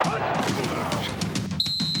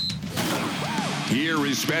Here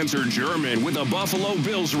is Spencer German with a Buffalo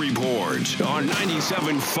Bills report on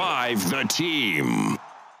 97.5 The Team.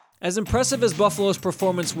 As impressive as Buffalo's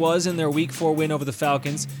performance was in their Week 4 win over the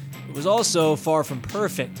Falcons, it was also far from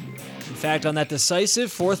perfect. In fact, on that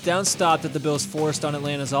decisive fourth down stop that the Bills forced on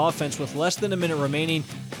Atlanta's offense with less than a minute remaining,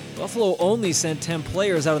 Buffalo only sent 10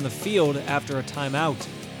 players out on the field after a timeout.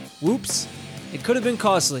 Whoops, it could have been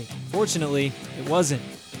costly. Fortunately, it wasn't.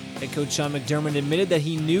 Head coach Sean McDermott admitted that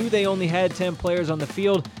he knew they only had 10 players on the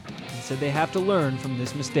field and said they have to learn from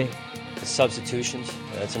this mistake. Substitutions,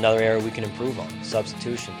 that's another area we can improve on.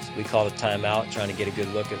 Substitutions. We called a timeout, trying to get a good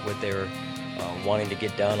look at what they were wanting to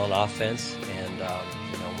get done on offense,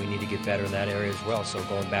 and we need to get better in that area as well. So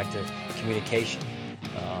going back to communication,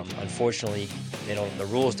 unfortunately, the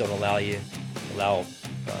rules don't allow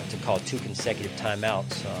to call 2 consecutive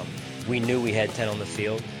timeouts. We knew we had 10 on the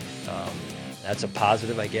field. That's a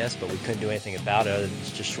positive, I guess, but we couldn't do anything about it other than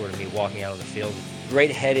just short of me walking out on the field.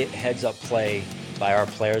 Great heads-up play by our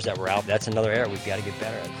players that were out. That's another area we've got to get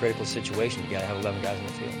better at. Critical situation, you got to have 11 guys on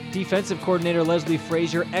the field. Defensive coordinator Leslie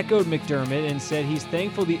Frazier echoed McDermott and said he's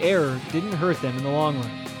thankful the error didn't hurt them in the long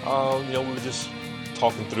run. We were just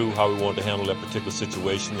talking through how we wanted to handle that particular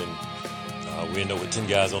situation, and we ended up with 10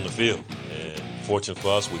 guys on the field. And fortunate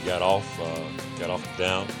for us, we got off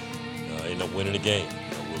down, ended up winning the game.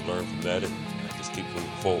 We'll learn from that and just keep moving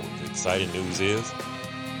forward. The exciting news is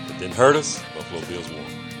it didn't hurt us. Buffalo Bills won.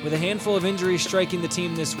 With a handful of injuries striking the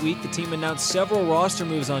team this week, the team announced several roster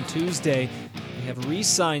moves on Tuesday. They have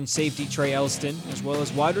re-signed safety Trey Elston, as well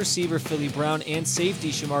as wide receiver Philly Brown and safety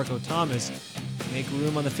Shamarko Thomas. To make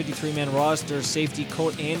room on the 53-man roster, safety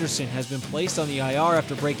Colt Anderson has been placed on the IR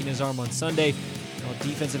after breaking his arm on Sunday, while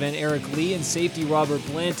defensive end Eric Lee and safety Robert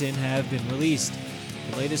Blanton have been released.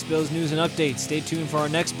 The latest Bills news and updates. Stay tuned for our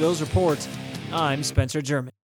next Bills report. I'm Spencer German.